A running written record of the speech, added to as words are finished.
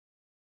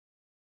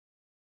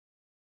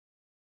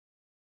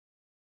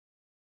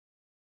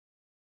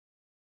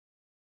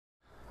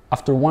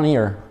After 1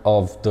 year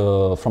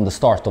from the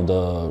start of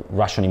the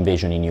Russian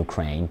invasion in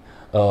Ukraine,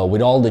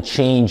 with all the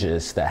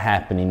changes that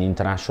happened in the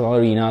international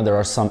arena, there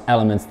are some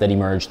elements that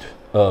emerged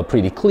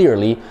pretty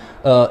clearly,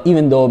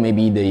 even though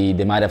maybe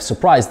they might have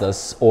surprised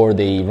us or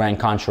they ran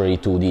contrary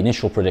to the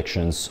initial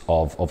predictions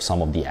of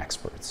some of the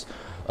experts.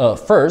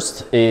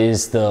 First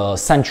is the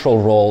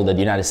central role that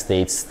the United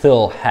States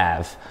still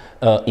have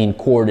in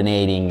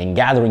coordinating and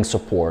gathering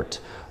support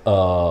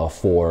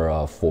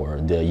for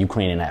the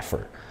Ukrainian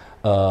effort.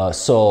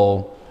 As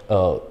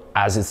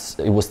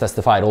it was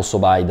testified also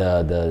by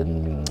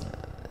the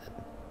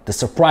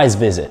surprise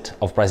visit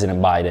of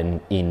President Biden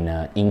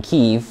in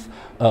Kyiv,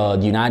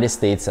 the United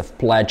States have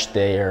pledged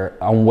their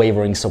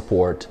unwavering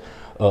support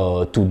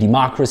to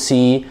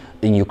democracy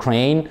in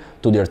Ukraine,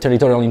 to their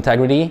territorial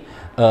integrity,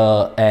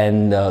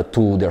 and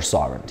to their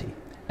sovereignty.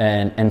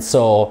 And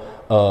so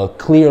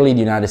clearly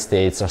the United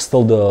States are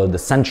still the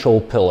central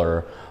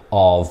pillar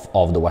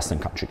of the Western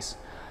countries.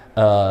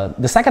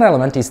 The second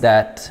element is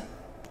that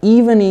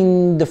even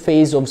in the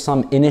face of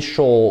some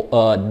initial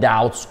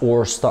doubts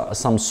or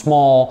some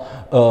small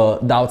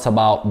doubts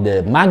about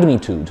the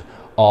magnitude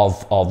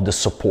of the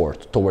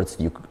support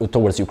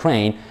towards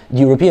Ukraine, the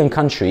European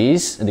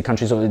countries, the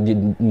countries of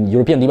the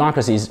European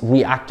democracies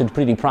reacted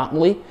pretty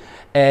promptly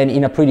and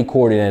in a pretty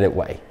coordinated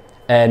way.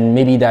 And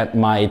maybe that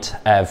might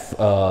have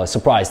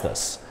surprised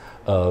us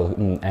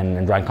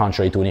and ran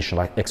contrary to initial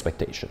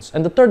expectations.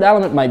 And the third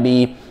element might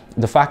be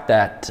the fact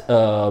that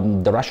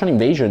the Russian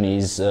invasion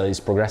is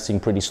progressing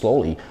pretty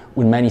slowly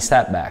with many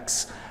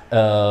setbacks.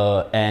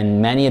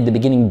 And many at the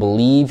beginning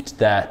believed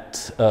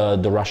that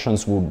the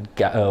Russians would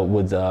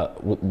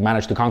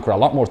manage to conquer a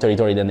lot more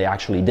territory than they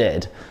actually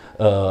did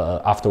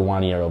after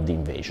 1 year of the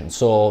invasion.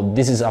 So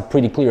this is a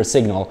pretty clear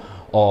signal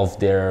of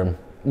their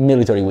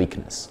military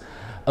weakness.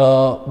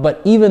 But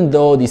even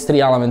though these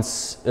three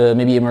elements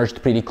maybe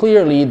emerged pretty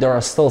clearly, there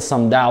are still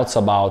some doubts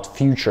about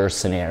future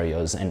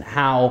scenarios and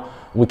how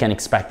we can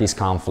expect this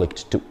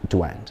conflict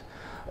to end.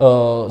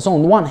 So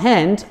on the one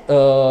hand,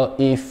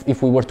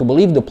 if we were to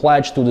believe the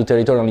pledge to the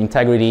territorial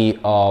integrity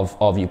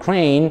of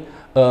Ukraine,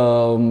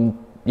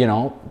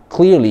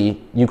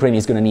 clearly Ukraine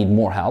is going to need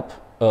more help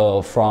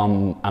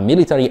from a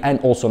military and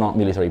also not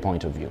military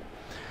point of view.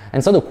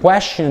 And so the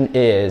question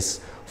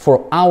is,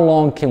 for how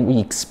long can we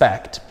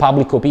expect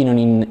public opinion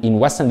in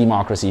Western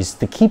democracies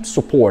to keep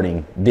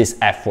supporting this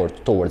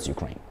effort towards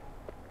Ukraine?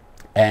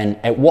 And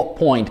at what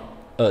point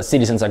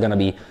citizens are going to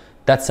be,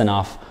 that's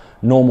enough,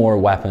 no more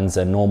weapons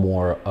and no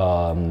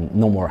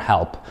more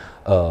help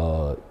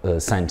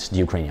sent the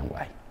Ukrainian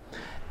way.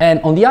 And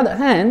on the other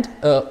hand,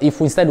 if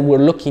instead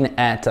we're looking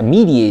at a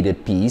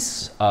mediated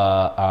peace,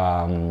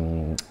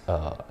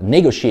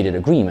 negotiated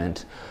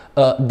agreement,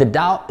 the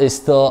doubt is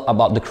still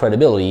about the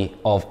credibility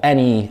of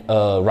any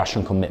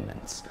Russian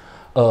commitments.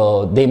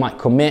 They might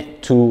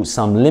commit to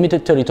some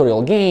limited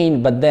territorial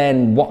gain, but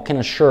then what can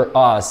assure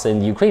us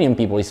and the Ukrainian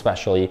people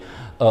especially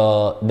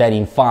that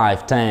in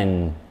 5,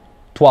 10,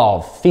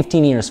 12,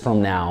 15 years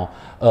from now,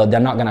 they're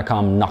not going to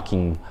come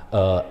knocking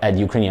at the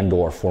Ukrainian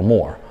door for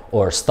more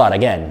or start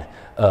again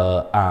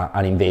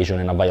an invasion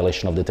and a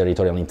violation of the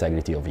territorial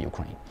integrity of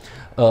Ukraine.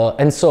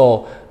 And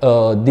so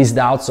these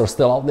doubts are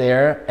still out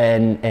there,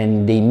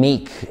 and they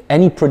make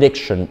any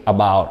prediction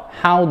about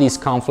how this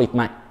conflict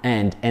might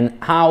end and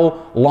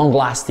how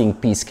long-lasting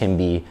peace can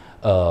be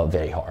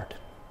very hard.